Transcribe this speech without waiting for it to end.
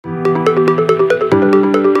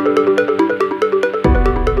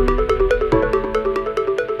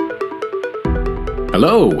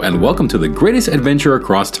Hello, and welcome to the greatest adventure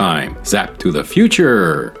across time, Zap to the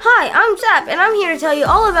Future. Hi, I'm Zap, and I'm here to tell you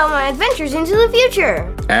all about my adventures into the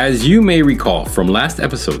future. As you may recall from last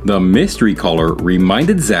episode, the mystery caller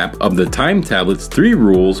reminded Zap of the time tablet's 3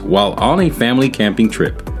 rules while on a family camping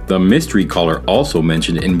trip. The mystery caller also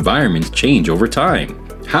mentioned environments change over time.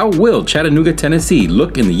 How will Chattanooga, Tennessee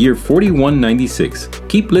look in the year 4196?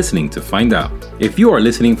 Keep listening to find out. If you are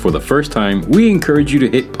listening for the first time, we encourage you to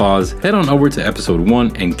hit pause, head on over to episode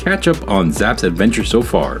 1, and catch up on Zap's adventure so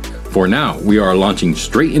far. For now, we are launching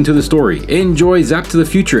straight into the story. Enjoy Zap to the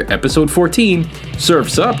Future, episode 14,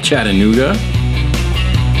 Surf's Up, Chattanooga.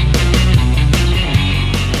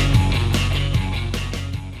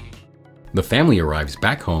 The family arrives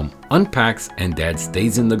back home, unpacks, and Dad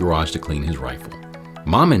stays in the garage to clean his rifle.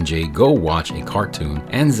 Mom and Jay go watch a cartoon,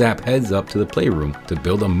 and Zap heads up to the playroom to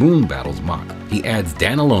build a Moon Battles mock. He adds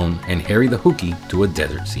Dan Alone and Harry the Hookie to a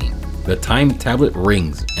desert scene. The time tablet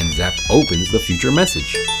rings, and Zap opens the future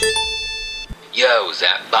message. Yo,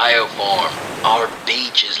 Zap Bioform. Our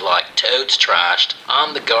beach is like toads trashed,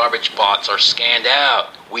 and the garbage pots are scanned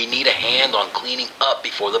out. We need a hand on cleaning up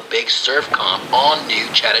before the big surf comp on New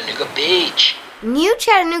Chattanooga Beach. New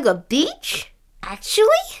Chattanooga Beach? Actually?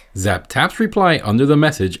 Zap taps reply under the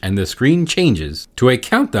message and the screen changes to a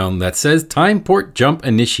countdown that says time port jump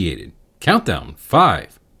initiated. Countdown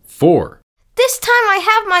 5, 4. This time I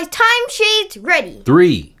have my time shades ready.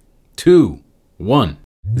 3, 2, 1.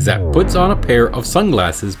 Zap puts on a pair of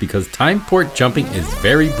sunglasses because time port jumping is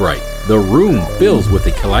very bright. The room fills with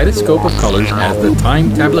a kaleidoscope of colors as the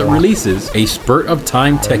time tablet releases a spurt of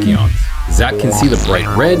time tachyons. Zap can see the bright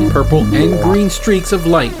red, purple, and green streaks of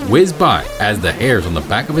light whiz by as the hairs on the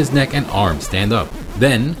back of his neck and arms stand up.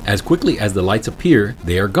 Then, as quickly as the lights appear,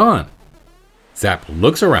 they are gone. Zap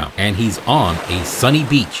looks around and he's on a sunny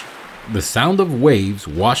beach. The sound of waves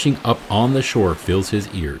washing up on the shore fills his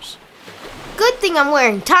ears. Good thing I'm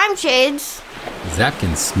wearing time shades. Zap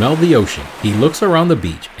can smell the ocean. He looks around the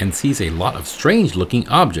beach and sees a lot of strange-looking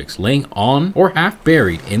objects laying on or half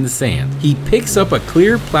buried in the sand. He picks up a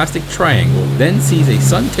clear plastic triangle, then sees a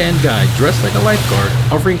suntanned guy dressed like a lifeguard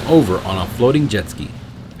hovering over on a floating jet ski.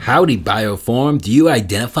 Howdy, Bioform. Do you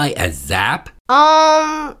identify as Zap?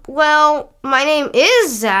 Well, my name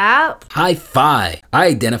is Zap. High five. I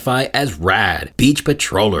identify as Rad, Beach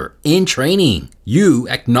Patroller, in training. You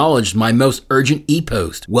acknowledged my most urgent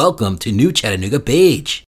e-post. Welcome to New Chattanooga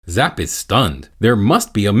Beach. Zap is stunned. There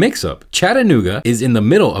must be a mix-up. Chattanooga is in the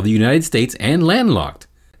middle of the United States and landlocked.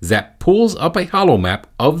 Zap pulls up a hollow map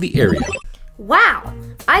of the area. Wow,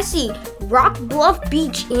 I see Rock Bluff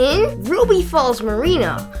Beach Inn, Ruby Falls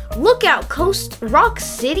Marina, Lookout Coast, Rock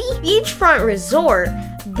City, Beachfront Resort.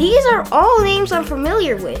 These are all names I'm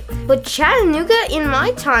familiar with, but Chattanooga in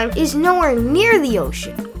my time is nowhere near the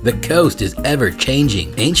ocean. The coast is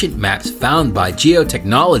ever-changing. Ancient maps found by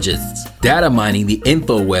geotechnologists. Data mining the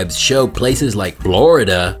infowebs show places like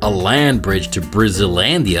Florida, a land bridge to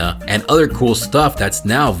Brasilandia, and other cool stuff that's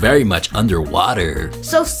now very much underwater.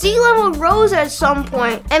 So sea level rose at some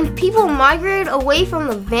point, and people migrated away from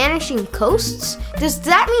the vanishing coasts? Does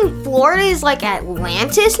that mean Florida is like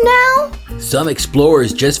Atlantis now? Some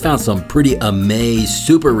explorers just found some pretty amazing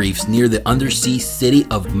super reefs near the undersea city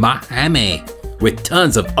of Miami, with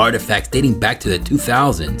tons of artifacts dating back to the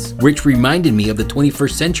 2000s, which reminded me of the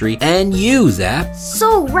 21st century and you, Zap.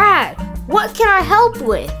 So rad! What can I help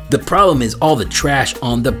with? The problem is all the trash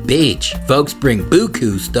on the beach. Folks bring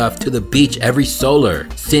buku stuff to the beach every solar.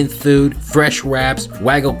 Synth food, fresh wraps,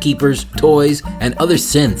 waggle keepers, toys, and other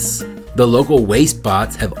synths. The local waste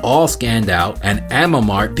bots have all scanned out, and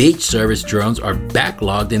Amamart beach service drones are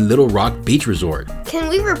backlogged in Little Rock Beach Resort. Can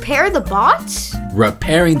we repair the bots?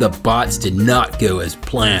 Repairing the bots did not go as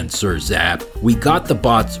planned, Sir Zap. We got the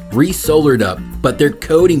bots re-solared up, but their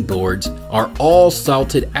coding boards are all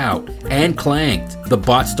salted out and clanked. The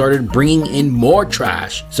bots started bringing in more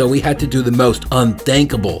trash, so we had to do the most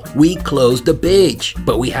unthinkable. We closed the beach,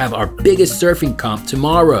 but we have our biggest surfing comp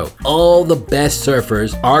tomorrow. All the best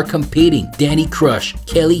surfers are competing. Danny Crush,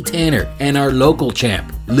 Kelly Tanner, and our local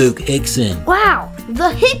champ, Luke Hickson. Wow, the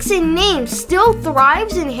Hickson name still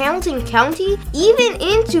thrives in Hamilton County, even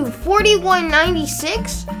into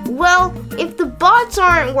 4196? Well, if the bots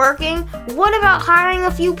aren't working, what about hiring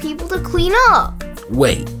a few people to clean up?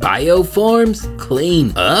 Wait, bioforms?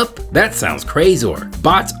 Clean up? That sounds crazy.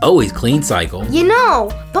 Bots always clean cycle. You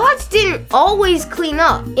know, bots didn't always clean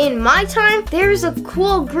up. In my time, there's a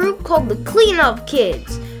cool group called the Cleanup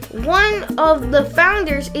Kids. One of the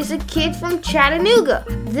founders is a kid from Chattanooga.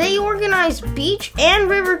 They organize beach and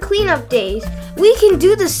river cleanup days. We can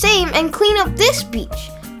do the same and clean up this beach.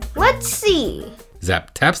 Let's see.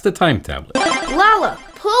 Zap taps the time tablet. Lala,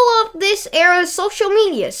 pull up this era's social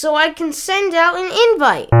media so I can send out an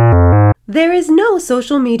invite. There is no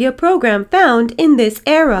social media program found in this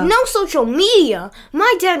era. No social media?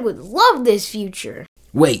 My dad would love this future.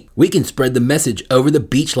 Wait, we can spread the message over the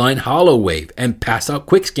Beachline Hollow Wave and pass out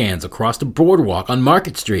quick scans across the boardwalk on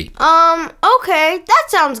Market Street. Okay, that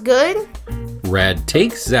sounds good. Rad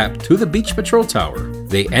takes Zap to the Beach Patrol Tower.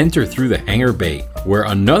 They enter through the hangar bay, where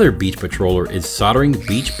another beach patroller is soldering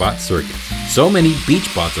beach bot circuits. So many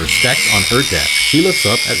beach bots are stacked on her desk. She looks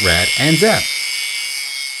up at Rad and Zap.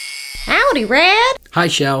 Howdy, Rad. Hi,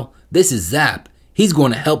 Shell. This is Zap. He's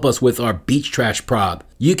going to help us with our beach trash prob.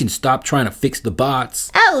 You can stop trying to fix the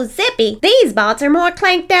bots. Oh, Zippy, these bots are more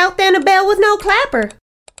clanked out than a bell with no clapper.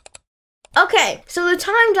 Okay, so the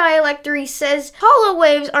time dialectory says hollow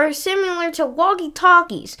waves are similar to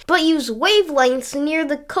walkie-talkies, but use wavelengths near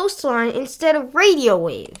the coastline instead of radio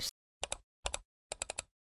waves.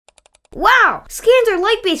 Wow! Scans are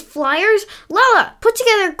light-based flyers? Lala, put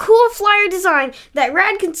together a cool flyer design that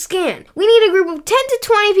Rad can scan. We need a group of 10 to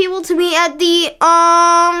 20 people to meet at the,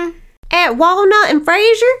 At Walnut and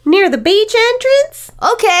Fraser, near the beach entrance?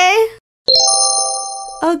 Okay.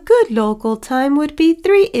 A good local time would be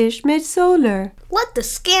 3-ish mid-solar. Let the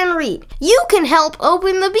scan read. You can help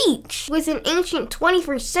open the beach with an ancient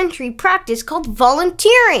 21st century practice called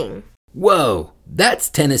volunteering. Whoa, that's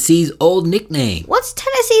Tennessee's old nickname. What's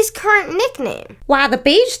Tennessee's current nickname? Why, the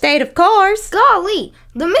beach state, of course. Golly,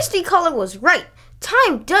 the Misty Caller was right.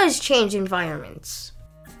 Time does change environments.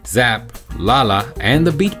 Zap, Lala, and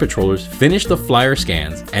the beach patrollers finish the flyer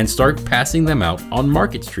scans and start passing them out on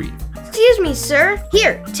Market Street. Excuse me, sir.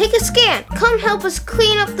 Here, take a scan. Come help us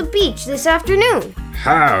clean up the beach this afternoon.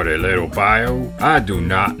 Howdy, little bio. I do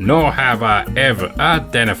not nor have I ever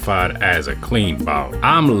identified as a clean bot.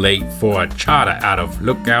 I'm late for a charter out of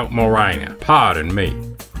Lookout Marina. Pardon me.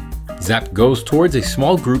 Zap goes towards a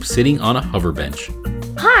small group sitting on a hover bench.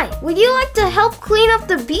 Hi, would you like to help clean up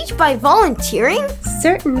the beach by volunteering?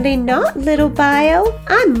 Certainly not, little bio.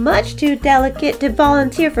 I'm much too delicate to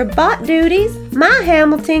volunteer for bot duties. My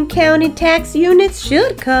Hamilton County tax units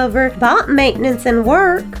should cover bot maintenance and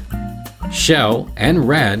work. Shell and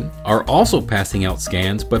Rad are also passing out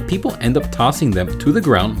scans, but people end up tossing them to the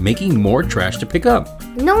ground, making more trash to pick up.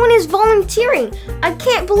 No one is volunteering. I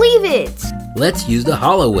can't believe it. Let's use the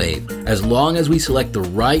hollow wave. As long as we select the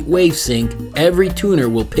right wave sync, every tuner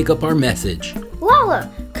will pick up our message. Lala,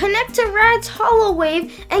 connect to Rad's hollow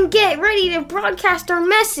wave and get ready to broadcast our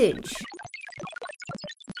message.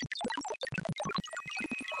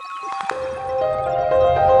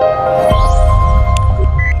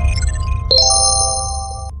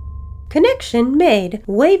 Connection made.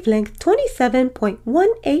 Wavelength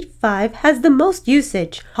 27.185 has the most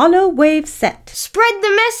usage. Hollow wave set. Spread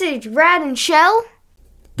the message, Rad and Shell.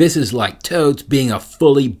 This is like Toads being a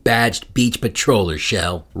fully badged beach patroller,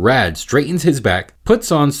 Shell. Rad straightens his back,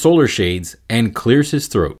 puts on solar shades, and clears his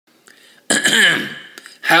throat.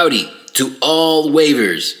 Howdy to all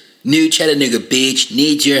wavers. New Chattanooga Beach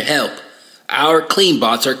needs your help. Our clean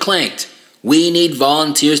bots are clanked. We need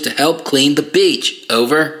volunteers to help clean the beach.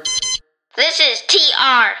 Over. This is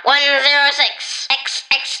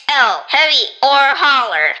TR-106XXL, heavy or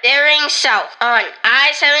holler, bearing south on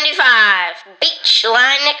I-75, Beach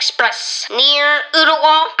Line Express, near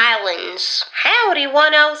Ottawa Islands. Howdy,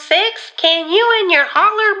 106. Can you and your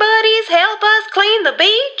holler buddies help us clean the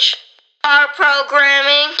beach? Our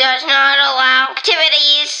programming does not allow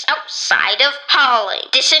activities outside of hauling.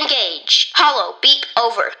 Disengage. Hollow beep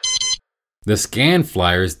over. The scan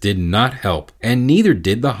flyers did not help, and neither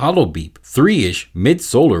did the hollow beep. 3-ish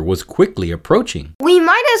mid-solar was quickly approaching. We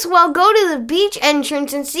might as well go to the beach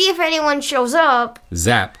entrance and see if anyone shows up.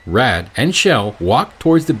 Zap, Rad, and Shell walk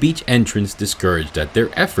towards the beach entrance, discouraged that their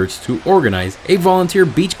efforts to organize a volunteer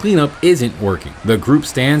beach cleanup isn't working. The group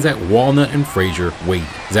stands at Walnut and Fraser waiting.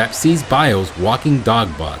 Zap sees bios walking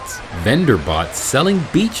dog bots, vendor bots selling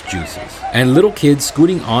beach juices, and little kids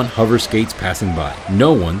scooting on hover skates passing by.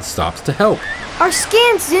 No one stops to help. Our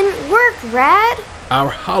scans didn't work, Rad. Our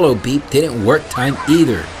hollow beep didn't work time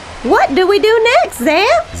either. What do we do next,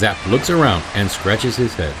 Zap? Zap looks around and scratches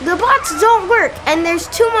his head. The bots don't work, and there's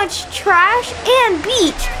too much trash and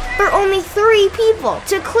beach for only 3 people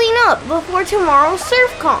to clean up before tomorrow's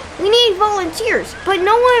surf comp. We need volunteers, but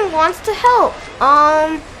no one wants to help.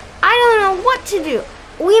 I don't know what to do.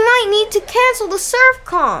 We might need to cancel the surf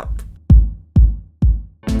comp.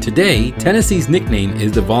 Today, Tennessee's nickname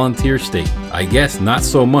is the volunteer state. I guess not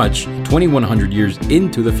so much 2,100 years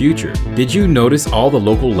into the future. Did you notice all the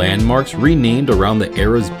local landmarks renamed around the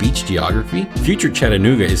era's beach geography? Future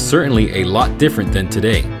Chattanooga is certainly a lot different than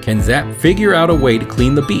today. Can Zap figure out a way to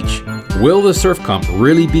clean the beach? Will the surf comp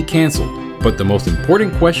really be canceled? But the most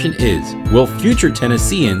important question is, will future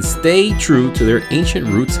Tennesseans stay true to their ancient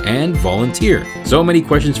roots and volunteer? So many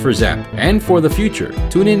questions for Zap and for the future.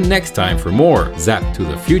 Tune in next time for more Zap to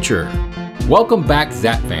the Future. Welcome back,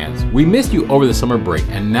 Zap fans. We missed you over the summer break,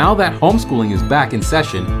 and now that homeschooling is back in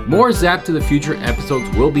session, more Zap to the Future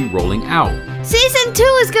episodes will be rolling out. Season 2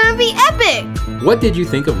 is gonna be epic! What did you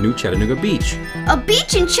think of New Chattanooga Beach? A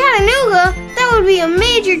beach in Chattanooga? That would be a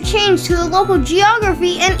major change to the local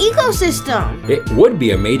geography and ecosystem. It would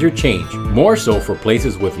be a major change, more so for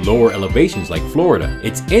places with lower elevations like Florida.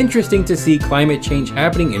 It's interesting to see climate change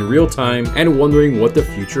happening in real time and wondering what the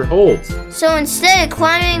future holds. So instead of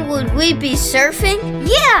climbing, would we be surfing?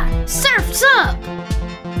 Yeah! Surf's up!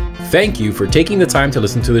 Thank you for taking the time to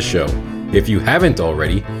listen to the show. If you haven't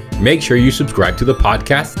already, make sure you subscribe to the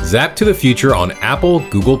podcast Zap to the Future on Apple,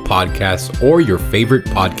 Google Podcasts, or your favorite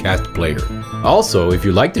podcast player. Also, if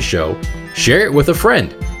you like the show, share it with a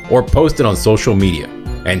friend or post it on social media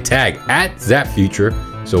and tag @ZapFuture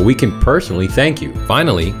so we can personally thank you.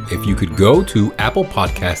 Finally, if you could go to Apple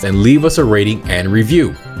Podcasts and leave us a rating and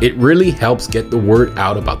review. It really helps get the word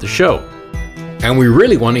out about the show. And we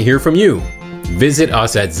really want to hear from you. Visit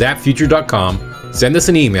us at zapfuture.com, send us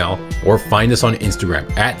an email, or find us on Instagram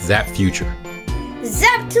 @ZapFuture.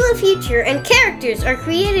 Zap to the Future and characters are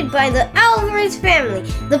created by the Alvarez family.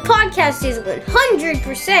 The podcast is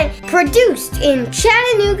 100% produced in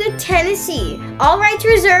Chattanooga, Tennessee. All rights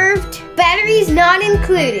reserved, batteries not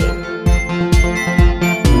included.